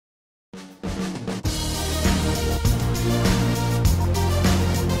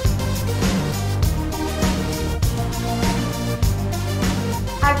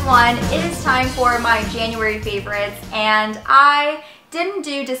everyone, it is time for my January favorites, and I didn't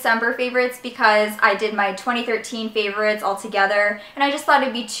do December favorites because I did my 2013 favorites all together and I just thought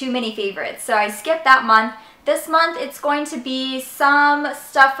it'd be too many favorites, so I skipped that month. This month it's going to be some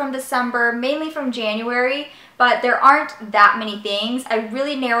stuff from December, mainly from January, but there aren't that many things. I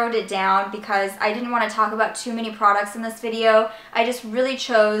really narrowed it down because I didn't want to talk about too many products in this video. I just really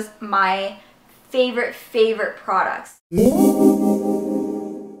chose my favorite products.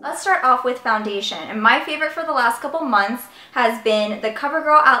 Let's start off with foundation, and my favorite for the last couple months has been the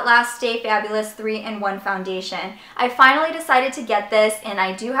CoverGirl Outlast Stay Fabulous 3-in-1 foundation. I finally decided to get this, and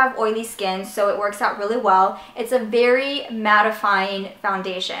I do have oily skin, so it works out really well. It's a very mattifying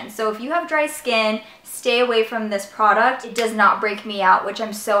foundation, so if you have dry skin, stay away from this product. It does not break me out, which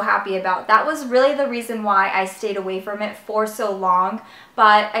I'm so happy about. That was really the reason why I stayed away from it for so long,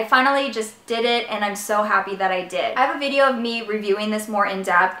 but I finally just did it and I'm so happy that I did. I have a video of me reviewing this more in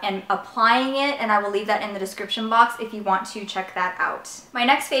depth and applying it, and I will leave that in the description box if you want to check that out. My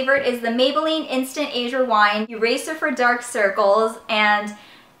next favorite is the Maybelline Instant Age Rewind Eraser for Dark Circles, and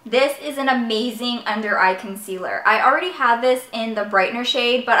this is an amazing under eye concealer. I already had this in the brightener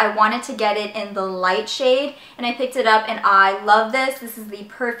shade, but I wanted to get it in the light shade, and I picked it up and I love this. This is the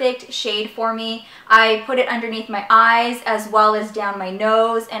perfect shade for me. I put it underneath my eyes as well as down my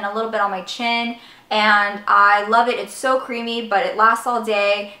nose and a little bit on my chin, and I love it. It's so creamy, but it lasts all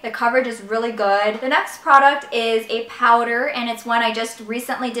day. The coverage is really good. The next product is a powder, and it's one I just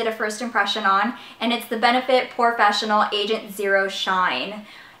recently did a first impression on, and it's the Benefit POREfessional Agent Zero Shine.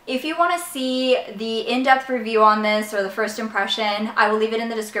 If you want to see the in-depth review on this or the first impression, I will leave it in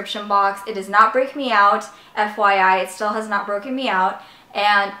the description box. It does not break me out, FYI, it still has not broken me out,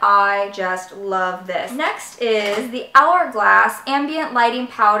 and I just love this. Next is the Hourglass Ambient Lighting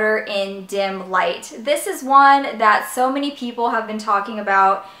Powder in Dim Light. This is one that so many people have been talking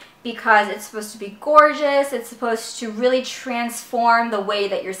about because it's supposed to be gorgeous, it's supposed to really transform the way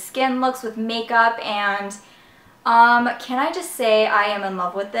that your skin looks with makeup, and can I just say I am in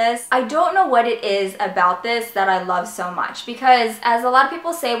love with this? I don't know what it is about this that I love so much, because as a lot of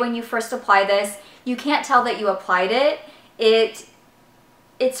people say, when you first apply this, you can't tell that you applied it.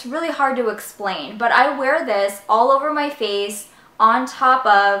 It's really hard to explain, but I wear this all over my face on top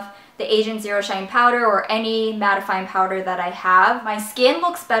of the Agent Zero Shine powder or any mattifying powder that I have. My skin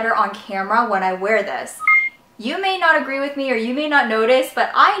looks better on camera when I wear this. You may not agree with me or you may not notice,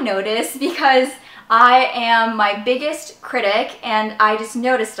 but I notice because I am my biggest critic and I just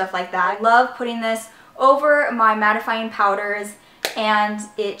notice stuff like that. I love putting this over my mattifying powders and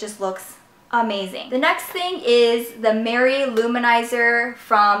it just looks amazing. The next thing is the Mary Luminizer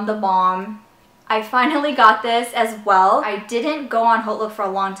from the Balm. I finally got this as well. I didn't go on Outlook for a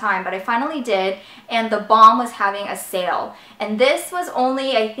long time, but I finally did, and the Balm was having a sale. And this was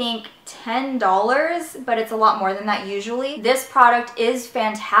only, I think, $10, but it's a lot more than that usually. This product is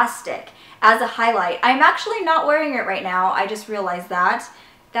fantastic as a highlight. I'm actually not wearing it right now. I just realized that.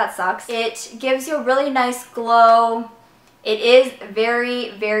 That sucks. It gives you a really nice glow. It is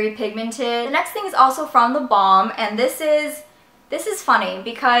very pigmented. The next thing is also from the Balm, and this is funny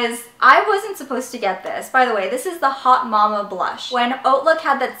because I wasn't supposed to get this. By the way, this is the Hot Mama blush. When Outlook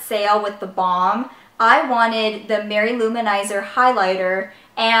had that sale with the Balm, I wanted the Mary Luminizer highlighter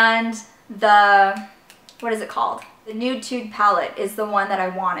and the, what is it called? The Nude palette is the one that I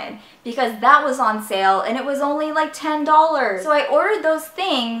wanted because that was on sale and it was only like $10. So I ordered those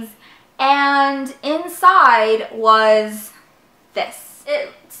things and inside was this.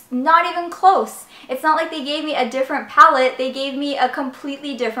 It's not even close. It's not like they gave me a different palette, they gave me a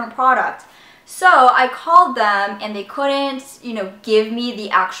completely different product. So I called them and they couldn't, give me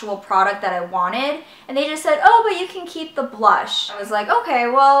the actual product that I wanted, and they just said, oh, but you can keep the blush. I was like, okay,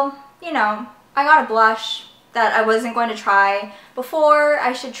 well, I got a blush that I wasn't going to try before.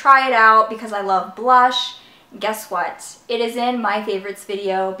 I should try it out because I love blush. Guess what? It is in my favorites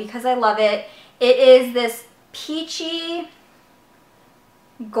video because I love it. It is this peachy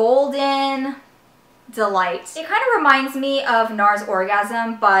golden delight. It kind of reminds me of NARS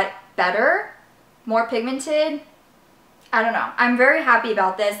Orgasm, but better, more pigmented. I don't know. I'm very happy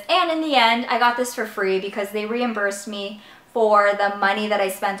about this, and in the end I got this for free because they reimbursed me for the money that I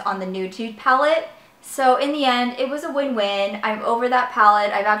spent on the Nude palette. So in the end, it was a win-win. I'm over that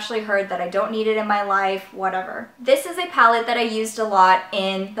palette. I've actually heard that I don't need it in my life, whatever. This is a palette that I used a lot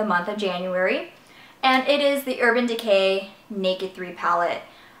in the month of January, and it is the Urban Decay Naked 3 palette.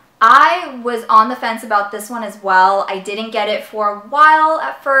 I was on the fence about this one as well. I didn't get it for a while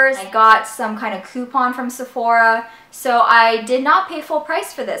at first. I got some kind of coupon from Sephora, so I did not pay full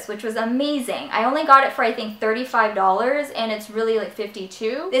price for this, which was amazing. I only got it for I think $35 and it's really like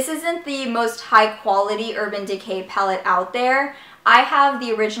 $52. This isn't the most high quality Urban Decay palette out there. I have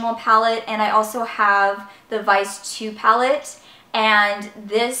the original palette and I also have the Vice 2 palette, and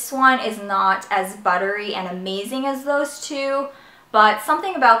this one is not as buttery and amazing as those two. But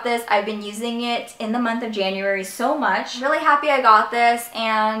something about this, I've been using it in the month of January so much. I'm really happy I got this,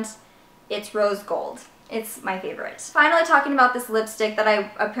 and it's rose gold. It's my favorite. Finally, talking about this lipstick that I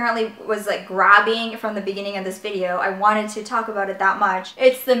apparently was like grabbing from the beginning of this video. I wanted to talk about it that much.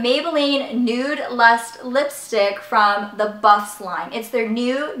 It's the Maybelline Nude Lust lipstick from the Buffs line. It's their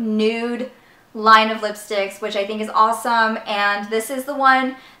new nude line of lipsticks, which I think is awesome, and this is the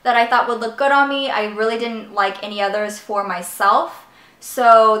one that I thought would look good on me. I really didn't like any others for myself,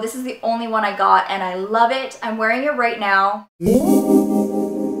 so this is the only one I got and I love it. I'm wearing it right now.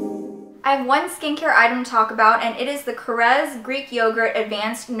 I have one skincare item to talk about, and it is the Korres Greek Yogurt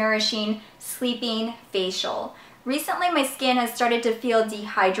Advanced Nourishing Sleeping Facial. Recently my skin has started to feel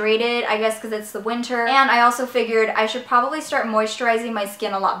dehydrated, I guess because it's the winter, and I also figured I should probably start moisturizing my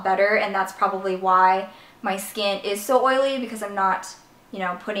skin a lot better, and that's probably why my skin is so oily, because I'm not, you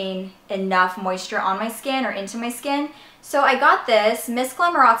know, putting enough moisture on my skin or into my skin. So I got this. Miss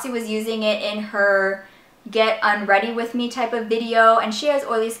Glamorazzi was using it in her Get Unready With Me type of video, and she has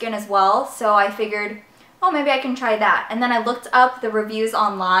oily skin as well, so I figured, oh, maybe I can try that. And then I looked up the reviews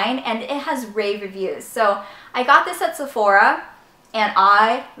online and it has rave reviews. So I got this at Sephora and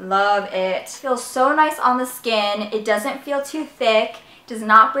I love it. It feels so nice on the skin. It doesn't feel too thick, does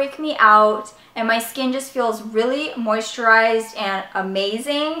not break me out, and my skin just feels really moisturized and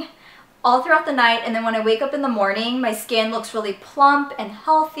amazing all throughout the night. And then when I wake up in the morning, my skin looks really plump and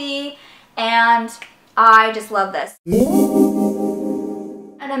healthy, and I just love this.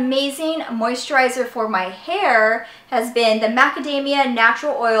 An amazing moisturizer for my hair has been the Macadamia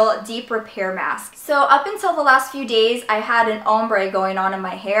Natural Oil Deep Repair Mask. So up until the last few days, I had an ombre going on in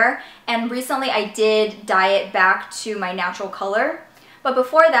my hair, and recently I did dye it back to my natural color. But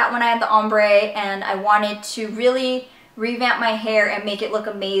before that, when I had the ombre and I wanted to really revamp my hair and make it look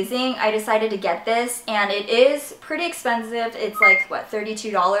amazing, I decided to get this, and it is pretty expensive. It's like, what,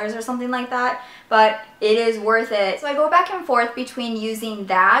 $32 or something like that, but it is worth it. So I go back and forth between using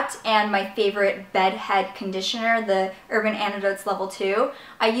that and my favorite bed head conditioner, the Urban Antidotes Level 2.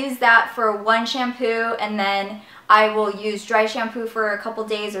 I use that for one shampoo, and then I will use dry shampoo for a couple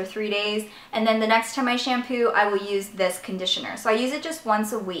days or 3 days, and then the next time I shampoo, I will use this conditioner. So I use it just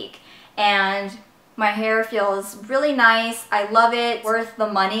once a week, and my hair feels really nice. I love it. Worth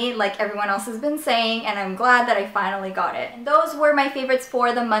the money, like everyone else has been saying, and I'm glad that I finally got it. And those were my favorites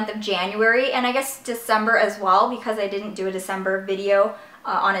for the month of January, and I guess December as well, because I didn't do a December video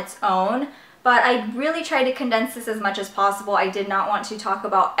on its own. But I really tried to condense this as much as possible. I did not want to talk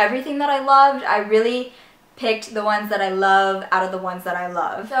about everything that I loved. I really picked the ones that I love out of the ones that I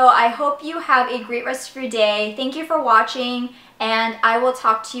love. So I hope you have a great rest of your day. Thank you for watching, and I will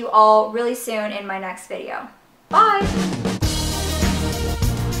talk to you all really soon in my next video. Bye!